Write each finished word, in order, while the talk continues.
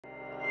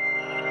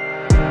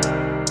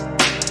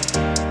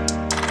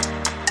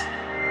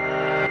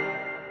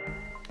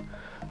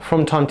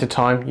From time to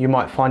time, you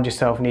might find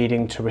yourself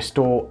needing to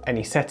restore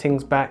any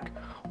settings back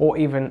or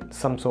even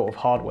some sort of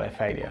hardware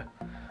failure.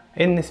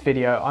 In this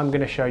video, I'm going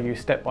to show you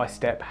step by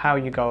step how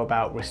you go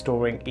about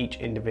restoring each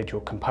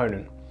individual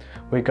component.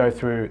 We go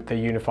through the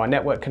UniFi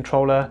Network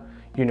Controller,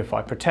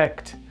 UniFi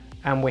Protect,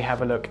 and we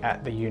have a look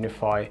at the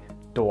UniFi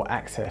door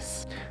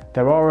access.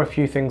 There are a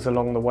few things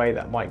along the way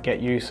that might get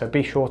you, so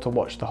be sure to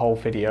watch the whole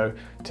video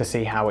to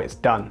see how it's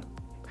done.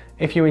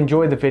 If you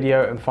enjoy the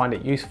video and find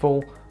it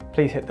useful,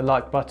 please hit the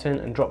like button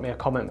and drop me a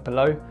comment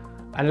below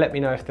and let me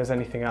know if there's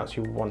anything else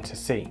you want to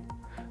see.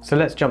 So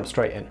let's jump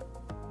straight in.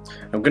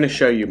 I'm going to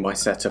show you my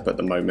setup at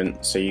the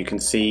moment so you can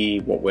see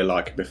what we're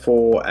like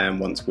before and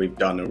once we've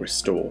done a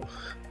restore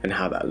and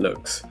how that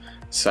looks.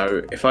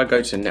 So if I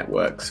go to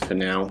networks for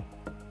now,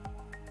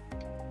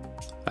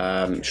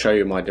 show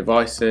you my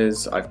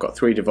devices. I've got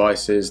 3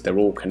 devices, they're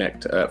all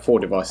connected, 4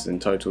 devices in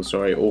total,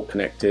 sorry, all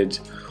connected.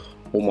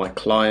 All my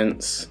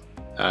clients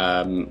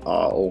are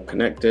all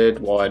connected,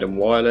 wired and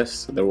wireless,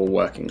 so they're all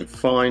working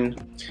fine.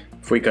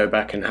 If we go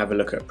back and have a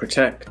look at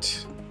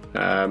Protect,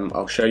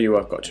 I'll show you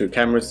I've got 2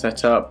 cameras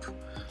set up.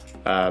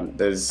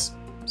 There's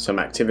some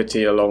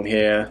activity along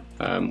here,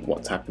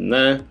 what's happened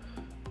there.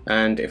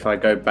 And if I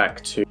go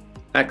back to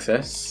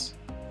Access,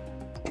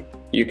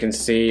 you can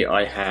see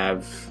I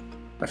have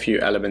a few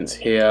elements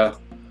here.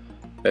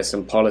 There's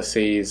some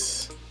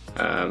policies,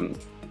 there's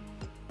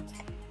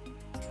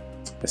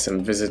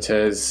some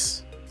visitors,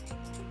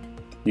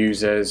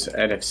 users,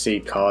 NFC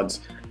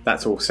cards.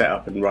 That's all set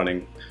up and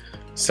running.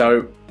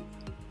 So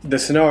the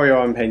scenario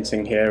I'm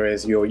painting here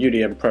is your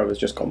UDM Pro has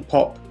just gone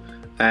pop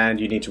and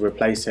you need to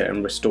replace it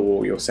and restore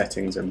all your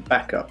settings and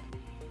backup.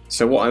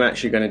 So what I'm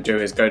actually going to do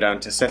is go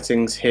down to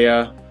settings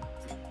here,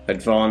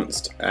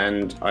 advanced,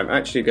 and I'm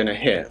actually going to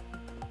hit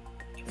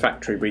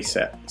factory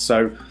reset.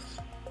 So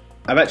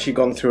I've actually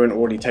gone through and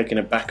already taken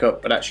a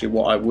backup, but actually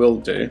what I will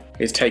do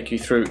is take you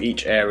through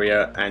each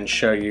area and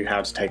show you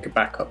how to take a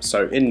backup.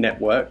 So in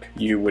network,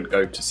 you would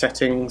go to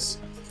settings,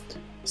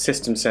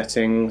 system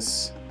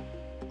settings,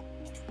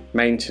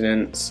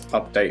 maintenance,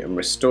 update and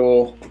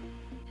restore.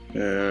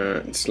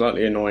 It's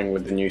slightly annoying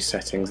with the new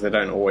settings, they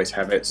don't always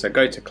have it. So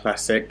go to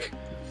classic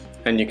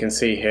and you can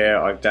see here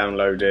I've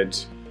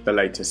downloaded the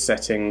latest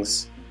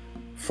settings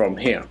from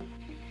here.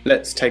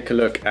 Let's take a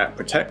look at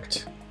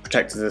Protect.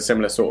 Protect is a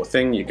similar sort of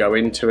thing. You go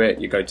into it,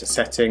 you go to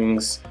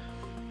settings,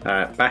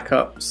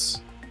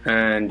 backups,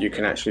 and you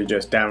can actually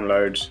just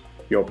download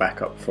your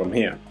backup from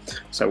here.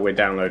 So we're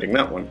downloading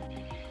that one.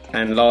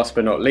 And last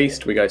but not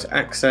least, we go to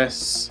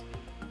Access,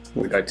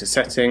 we go to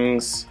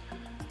settings,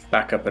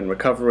 backup and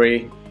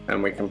recovery,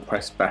 and we can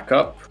press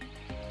backup.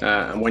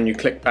 And when you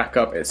click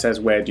backup, it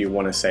says where do you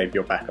want to save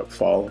your backup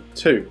file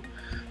to.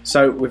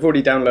 So we've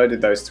already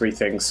downloaded those 3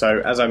 things. So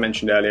as I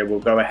mentioned earlier,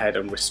 we'll go ahead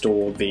and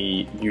restore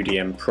the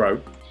UDM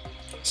Pro.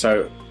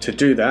 So to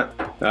do that,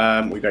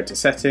 we go to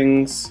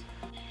settings,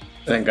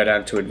 then go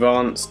down to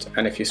advanced,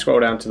 and if you scroll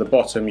down to the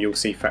bottom, you'll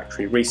see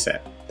factory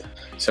reset.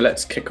 So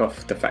let's kick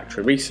off the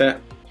factory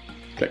reset,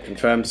 click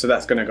confirm. So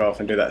that's going to go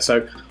off and do that.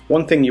 So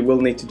one thing you will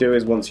need to do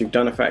is once you've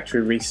done a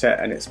factory reset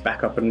and it's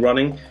back up and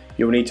running,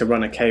 you'll need to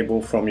run a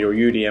cable from your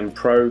UDM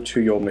Pro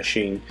to your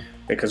machine,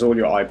 because all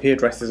your IP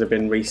addresses have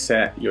been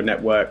reset, your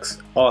networks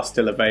are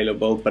still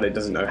available, but it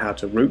doesn't know how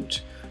to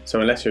route.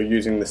 So unless you're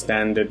using the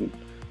standard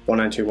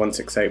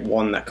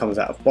 192.168.1 that comes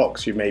out of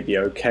box, you may be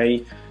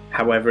okay.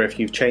 However, if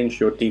you've changed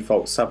your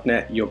default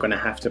subnet, you're going to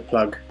have to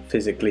plug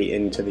physically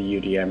into the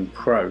UDM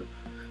Pro.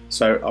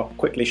 So I'll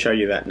quickly show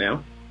you that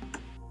now.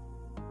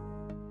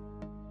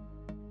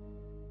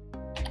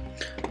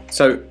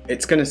 So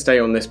it's going to stay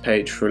on this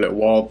page for a little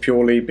while,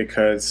 purely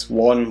because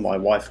one, my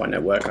Wi-Fi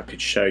network I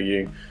could show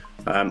you.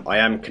 I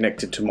am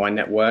connected to my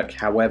network,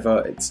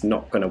 however it's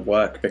not going to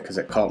work because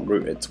it can't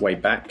route its way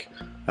back.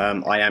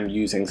 I am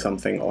using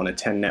something on a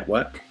 10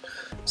 network.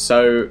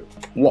 So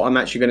what I'm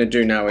actually going to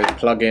do now is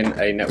plug in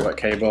a network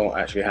cable.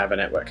 I actually have a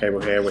network cable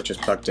here which is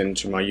plugged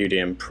into my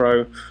UDM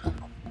Pro.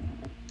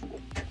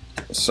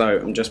 So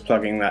I'm just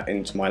plugging that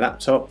into my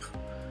laptop.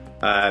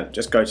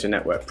 Just go to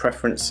network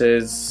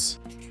preferences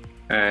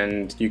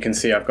and you can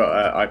see I've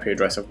got an IP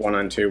address of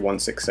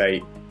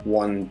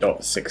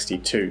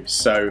 192.168.1.62.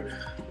 So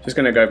just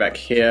going to go back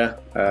here,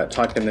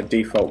 type in the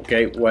default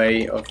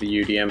gateway of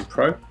the UDM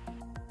Pro.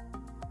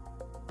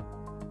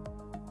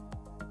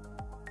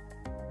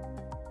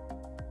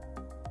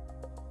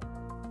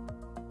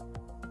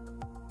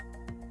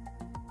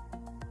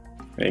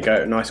 There you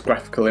go, nice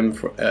graphical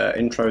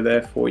intro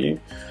there for you.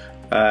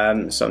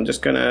 So I'm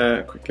just going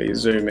to quickly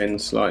zoom in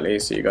slightly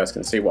so you guys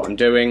can see what I'm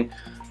doing.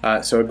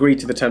 So agree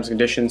to the terms and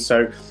conditions.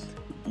 So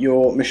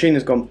your machine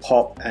has gone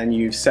pop and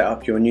you've set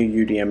up your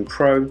new UDM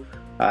Pro.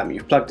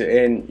 You've plugged it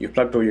in, you've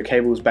plugged all your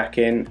cables back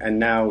in, and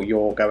now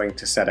you're going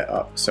to set it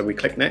up. So we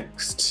click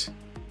next.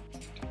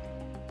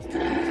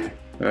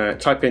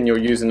 Type in your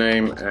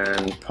username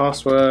and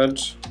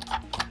password.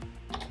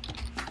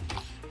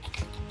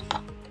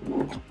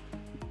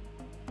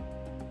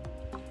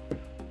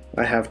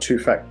 I have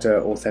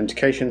two-factor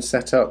authentication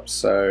set up,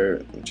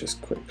 so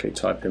just quickly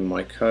type in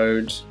my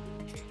code.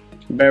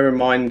 Bear in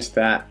mind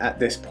that at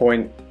this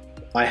point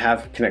I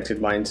have connected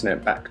my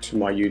internet back to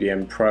my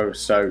UDM Pro,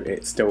 so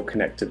it's still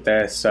connected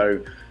there. So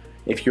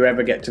if you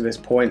ever get to this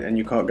point and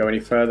you can't go any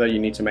further, you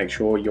need to make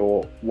sure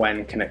your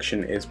WAN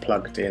connection is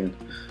plugged in.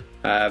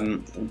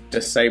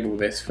 Disable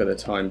this for the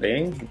time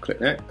being. Click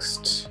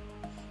next.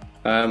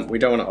 We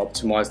don't want to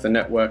optimize the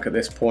network at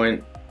this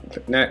point.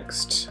 Click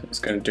next. It's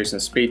going to do some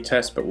speed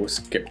tests, but we'll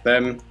skip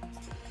them.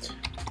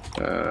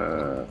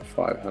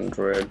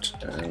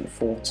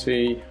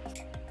 540.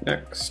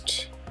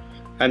 Next.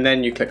 And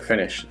then you click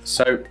finish.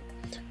 So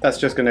that's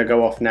just going to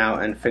go off now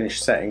and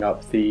finish setting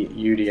up the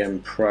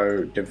UDM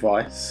Pro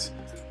device.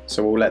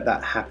 So we'll let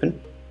that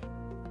happen.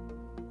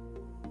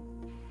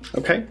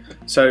 Okay,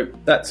 so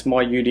that's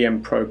my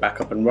UDM Pro back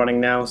up and running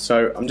now.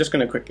 So I'm just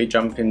going to quickly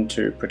jump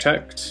into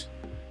Protect.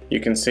 You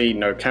can see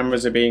no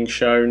cameras are being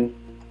shown.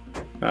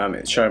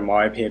 It's showing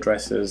my IP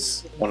address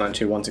as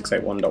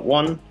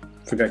 192.168.1.1.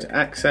 If we go to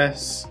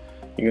Access,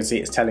 you can see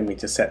it's telling me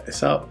to set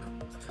this up.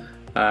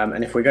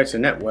 And if we go to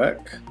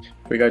Network,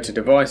 we go to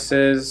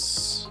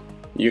Devices,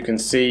 you can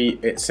see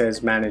it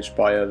says Managed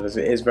by Others.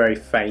 It is very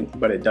faint,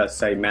 but it does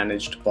say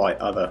Managed by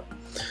Other.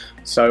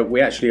 So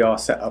we actually are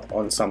set up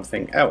on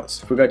something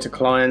else. If we go to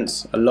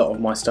Clients, a lot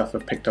of my stuff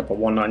have picked up a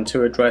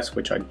 192 address,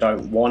 which I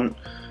don't want.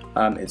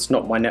 It's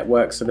not my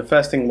network. So the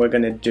first thing we're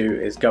going to do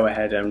is go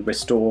ahead and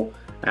restore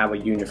our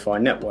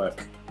UniFi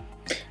network.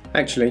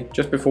 Actually,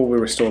 just before we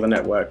restore the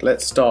network,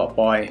 let's start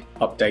by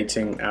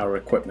updating our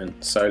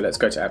equipment. So let's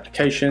go to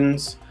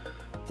Applications.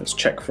 Let's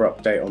check for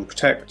update on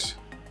Protect.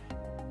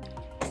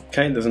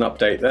 Okay, there's an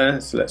update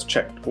there. So let's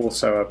check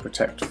also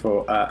Protect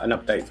for an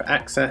update for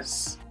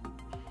Access.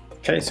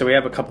 Okay, so we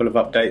have a couple of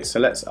updates.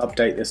 So let's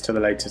update this to the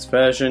latest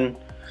version.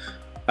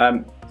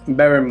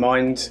 Bear in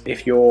mind,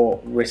 if your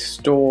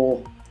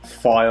restore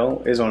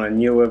file is on a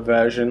newer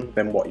version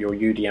than what your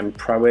UDM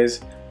Pro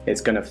is,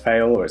 it's going to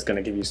fail or it's going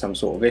to give you some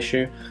sort of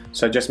issue.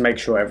 So just make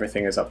sure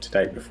everything is up to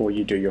date before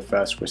you do your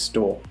first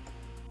restore.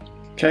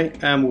 Okay,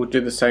 and we'll do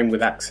the same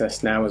with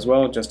Access now as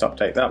well, just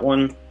update that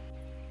one.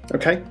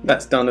 Okay,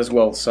 that's done as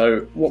well.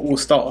 So what we'll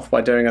start off by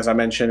doing, as I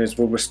mentioned, is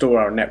we'll restore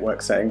our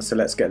network settings. So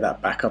let's get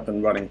that back up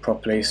and running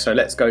properly. So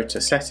let's go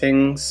to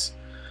Settings.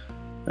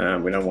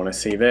 We don't want to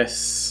see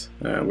this.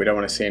 We don't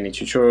want to see any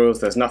tutorials.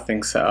 There's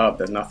nothing set up.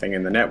 There's nothing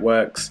in the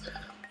networks.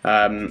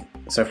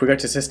 So if we go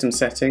to System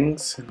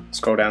Settings,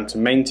 scroll down to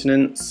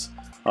Maintenance,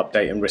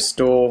 Update and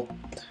Restore.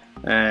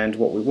 And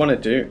what we want to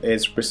do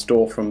is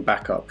restore from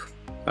backup.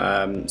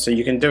 So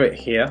you can do it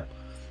here.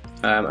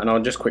 And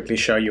I'll just quickly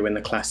show you in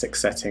the classic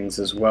settings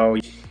as well.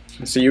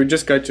 So you would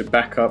just go to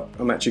backup.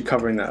 I'm actually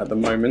covering that at the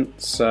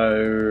moment.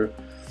 So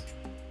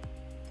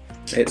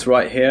it's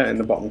right here in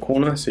the bottom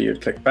corner. So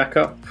you'd click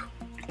backup.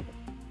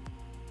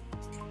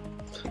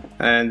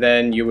 And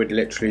then you would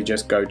literally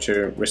just go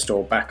to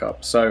restore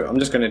backup. So I'm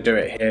just going to do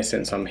it here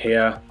since I'm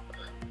here.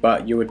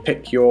 But you would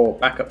pick your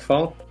backup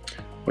file,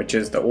 which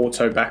is the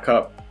auto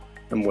backup,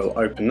 and we'll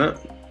open that.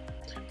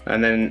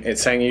 And then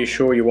it's saying, are you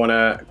sure you want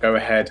to go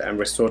ahead and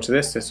restore to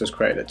this? This was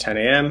created at 10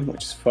 AM,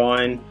 which is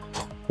fine.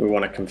 We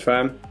want to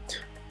confirm.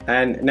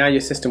 And now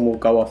your system will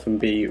go off and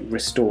be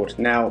restored.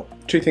 Now,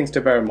 two things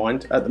to bear in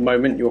mind. At the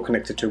moment, you're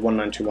connected to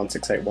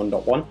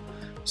 192.168.1.1.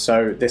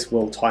 So this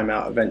will time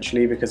out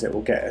eventually because it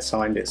will get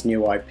assigned its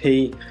new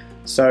IP.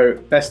 So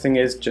best thing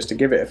is just to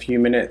give it a few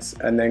minutes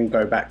and then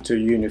go back to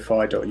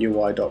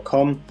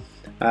unifi.ui.com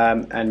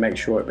and make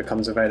sure it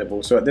becomes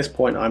available. So at this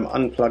point, I'm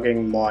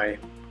unplugging my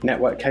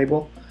network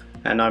cable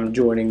and I'm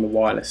joining the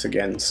wireless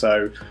again.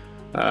 So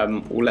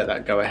we'll let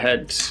that go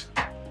ahead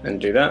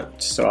and do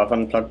that. So I've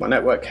unplugged my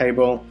network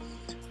cable,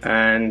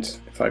 and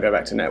if I go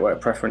back to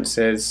network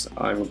preferences,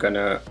 I'm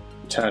gonna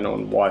turn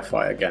on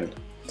Wi-Fi again.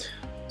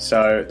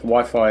 So the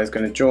Wi-Fi is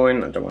going to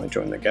join. I don't want to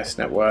join the guest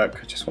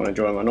network, I just want to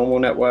join my normal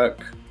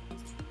network.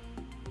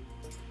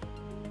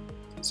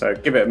 So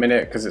give it a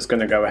minute because it's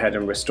going to go ahead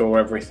and restore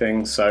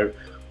everything. So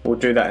we'll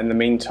do that in the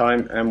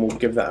meantime, and we'll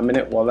give that a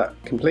minute while that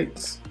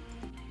completes.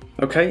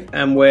 Okay,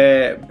 and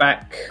we're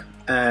back,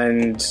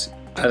 and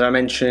as I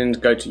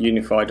mentioned, go to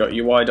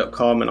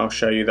unifi.ui.com and I'll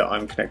show you that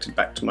I'm connected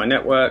back to my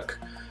network.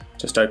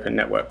 Just open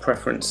network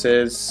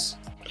preferences,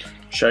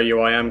 show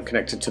you I am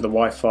connected to the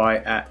Wi-Fi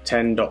at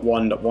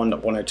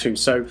 10.1.1.102.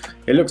 So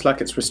it looks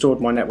like it's restored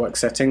my network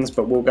settings,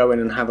 but we'll go in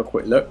and have a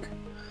quick look.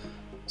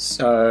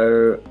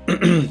 So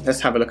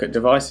let's have a look at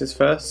devices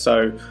first.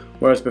 So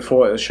whereas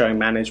before it was showing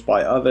managed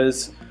by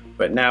others,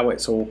 but now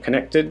it's all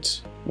connected,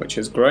 which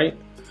is great.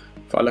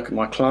 If I look at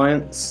my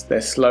clients,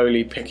 they're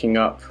slowly picking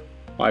up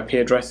IP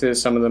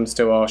addresses. Some of them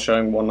still are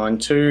showing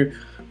 192,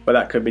 but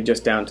that could be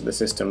just down to the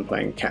system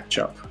playing catch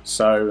up.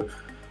 So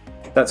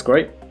that's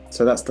great.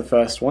 So that's the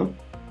first one.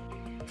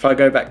 If I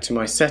go back to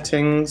my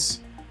settings,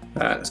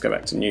 let's go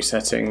back to new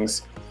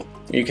settings.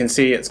 You can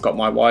see it's got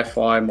my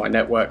Wi-Fi, my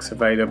network's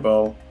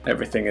available,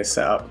 everything is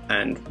set up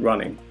and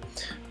running.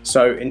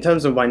 So in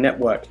terms of my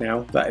network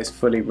now, that is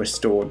fully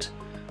restored.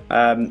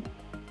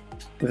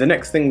 The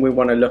next thing we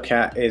want to look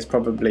at is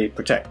probably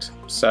Protect.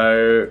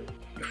 So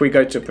if we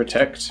go to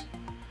Protect,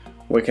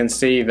 we can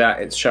see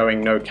that it's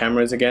showing no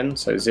cameras again,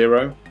 so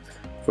 0.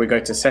 If we go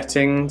to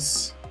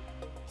settings,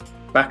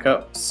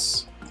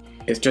 backups,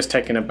 it's just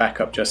taken a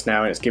backup just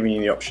now and it's giving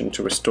you the option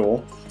to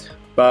restore.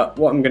 But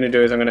what I'm going to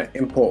do is I'm going to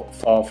import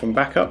file from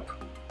backup.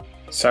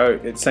 So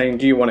it's saying,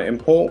 do you want to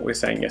import? We're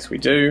saying yes we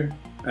do,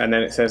 and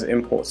then it says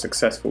import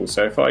successful.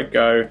 So if I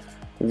go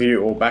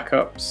view all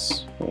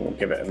backups, we'll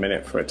give it a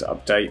minute for it to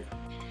update.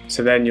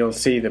 So then you'll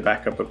see the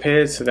backup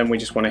appears. So then we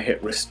just want to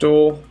hit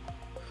restore,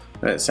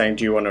 and it's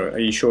saying, are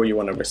you sure you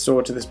want to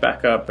restore to this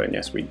backup? And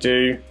yes we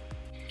do.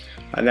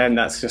 And then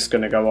that's just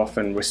going to go off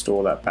and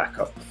restore that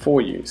backup for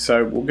you.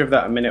 So we'll give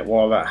that a minute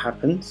while that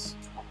happens.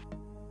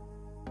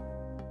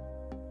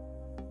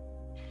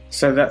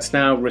 So that's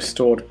now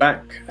restored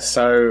back.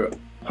 So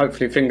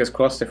hopefully, fingers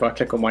crossed, if I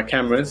click on my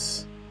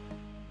cameras,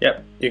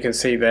 yep, you can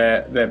see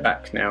they're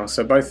back now.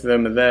 So both of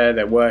them are there,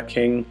 they're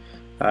working.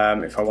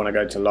 If I want to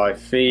go to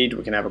live feed,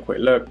 we can have a quick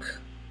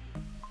look.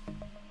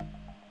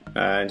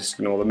 And just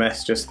ignore the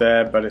mess just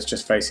there, but it's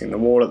just facing the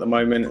wall at the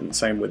moment, and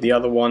same with the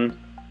other one.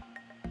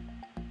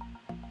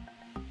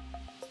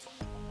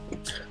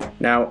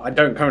 Now, I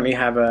don't currently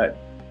have a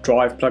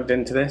drive plugged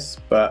into this,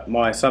 but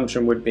my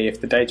assumption would be if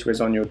the data is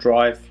on your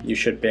drive, you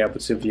should be able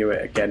to view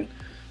it again.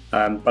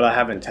 But I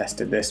haven't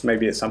tested this,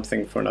 maybe it's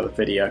something for another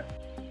video.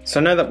 So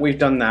now that we've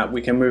done that,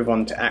 we can move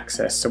on to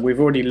Access. So we've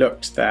already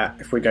looked at,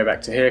 if we go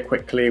back to here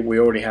quickly, we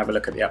already have a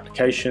look at the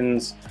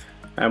applications,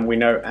 and we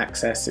know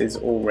Access is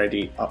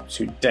already up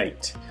to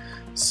date.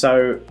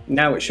 So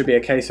now it should be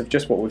a case of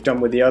just what we've done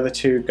with the other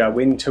two, go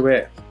into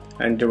it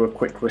and do a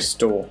quick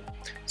restore.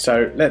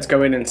 So let's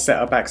go in and set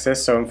up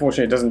Access. So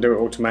unfortunately it doesn't do it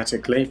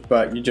automatically,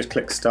 but you just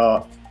click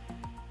start,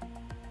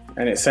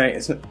 and it's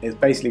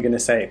basically going to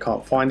say it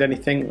can't find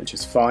anything, which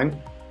is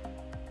fine.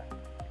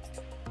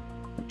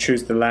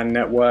 Choose the LAN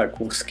network,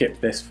 we'll skip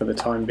this for the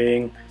time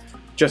being.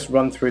 Just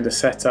run through the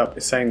setup,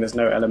 it's saying there's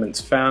no elements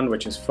found,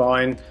 which is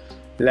fine.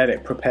 Let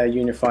it prepare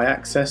UniFi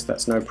Access,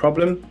 that's no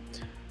problem.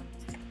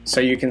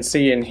 So you can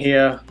see in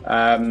here,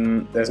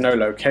 there's no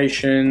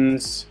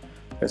locations,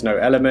 there's no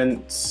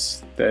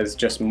elements, there's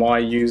just my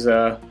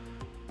user,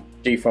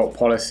 default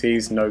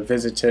policies, no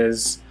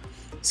visitors.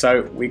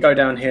 So we go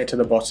down here to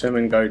the bottom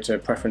and go to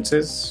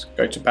preferences,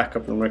 go to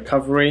backup and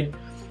recovery,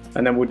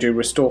 and then we'll do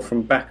restore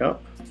from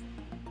backup.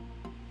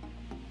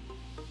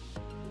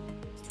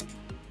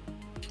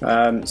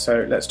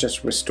 So let's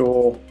just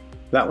restore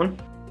that one.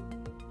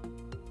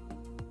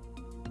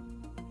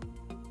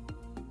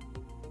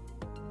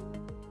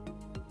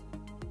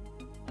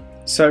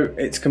 So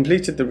it's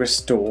completed the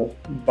restore,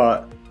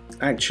 but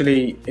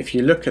actually if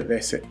you look at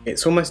this,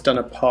 it's almost done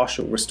a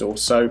partial restore.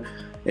 So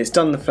it's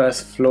done the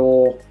first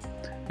floor,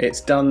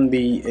 it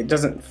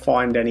doesn't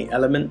find any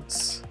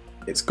elements,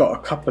 it's got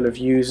a couple of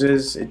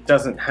users, it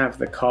doesn't have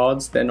the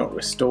cards, they're not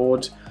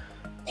restored.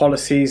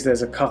 Policies,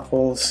 there's a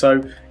couple,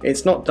 so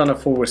it's not done a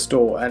full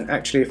restore. And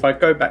actually if I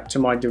go back to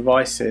my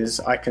devices,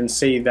 I can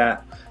see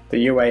that the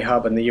UA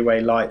hub and the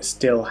UA Lite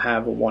still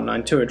have a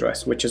 192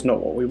 address, which is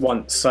not what we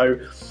want. So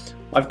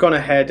I've gone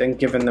ahead and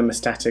given them a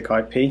static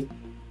IP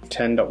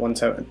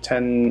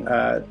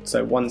 10.173,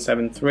 so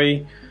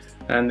 173,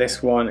 and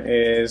this one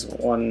is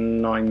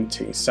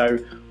 190. So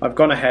I've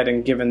gone ahead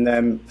and given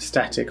them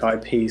static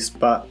IPs,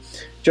 but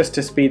just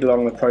to speed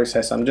along the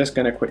process, I'm just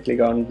going to quickly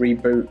go and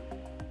reboot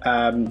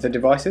the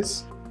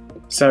devices.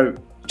 So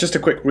just a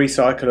quick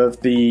recycle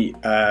of the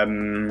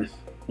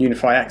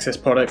UniFi Access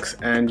products,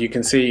 and you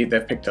can see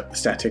they've picked up the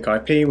static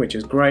IP, which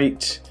is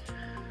great.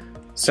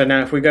 So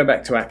now if we go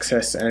back to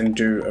Access and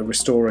do a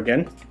restore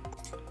again,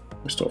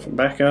 restore from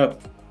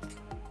backup,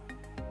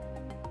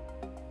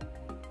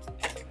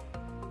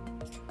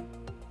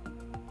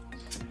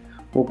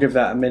 we'll give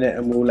that a minute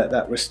and we'll let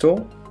that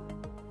restore.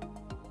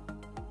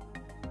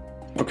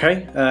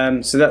 Okay,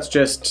 so that's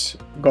just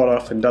got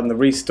off and done the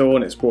restore,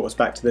 and it's brought us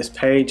back to this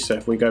page. So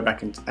if we go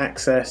back into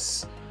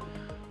Access,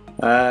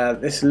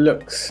 this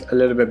looks a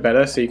little bit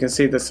better. So you can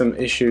see there's some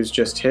issues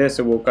just here,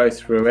 so we'll go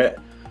through it.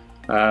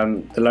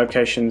 The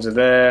locations are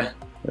there,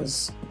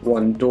 there's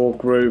one door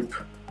group,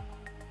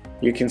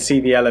 you can see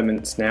the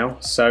elements now.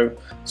 So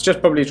it's just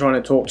probably trying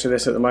to talk to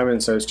this at the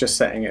moment, so it's just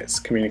setting its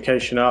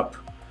communication up.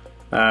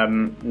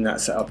 And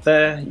that's it up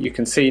there. You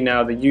can see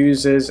now the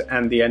users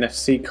and the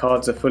NFC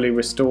cards are fully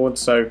restored,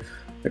 so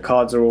the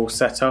cards are all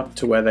set up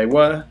to where they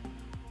were.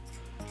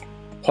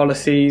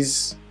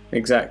 Policies,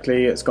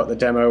 exactly, it's got the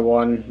demo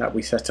one that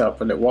we set up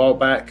a little while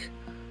back,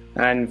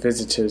 and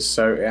visitors,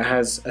 so it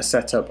has a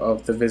setup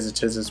of the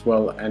visitors as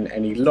well and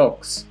any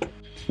logs.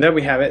 There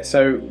we have it.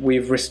 So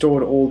we've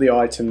restored all the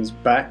items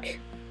back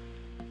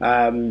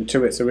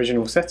to its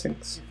original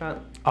settings.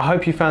 I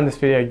hope you found this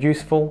video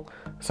useful.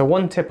 So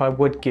one tip I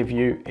would give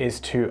you is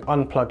to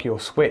unplug your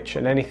switch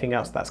and anything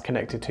else that's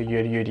connected to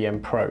your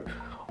UDM Pro.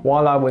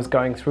 While I was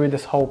going through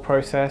this whole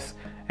process,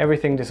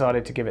 everything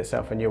decided to give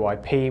itself a new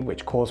IP,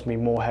 which caused me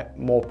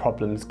more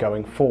problems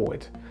going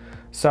forward.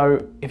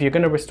 So if you're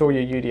going to restore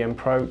your UDM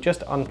Pro,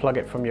 just unplug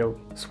it from your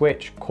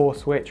switch, core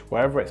switch,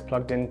 wherever it's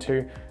plugged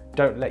into.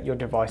 Don't let your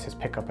devices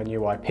pick up a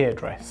new IP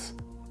address.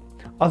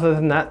 Other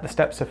than that, the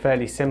steps are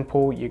fairly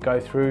simple. You go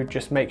through,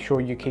 just make sure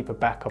you keep a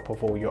backup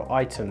of all your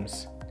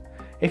items.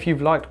 If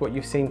you've liked what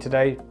you've seen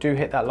today, do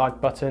hit that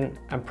like button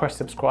and press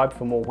subscribe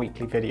for more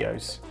weekly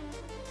videos.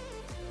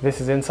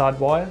 This is Inside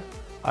Wire,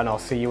 and I'll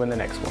see you in the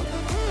next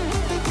one.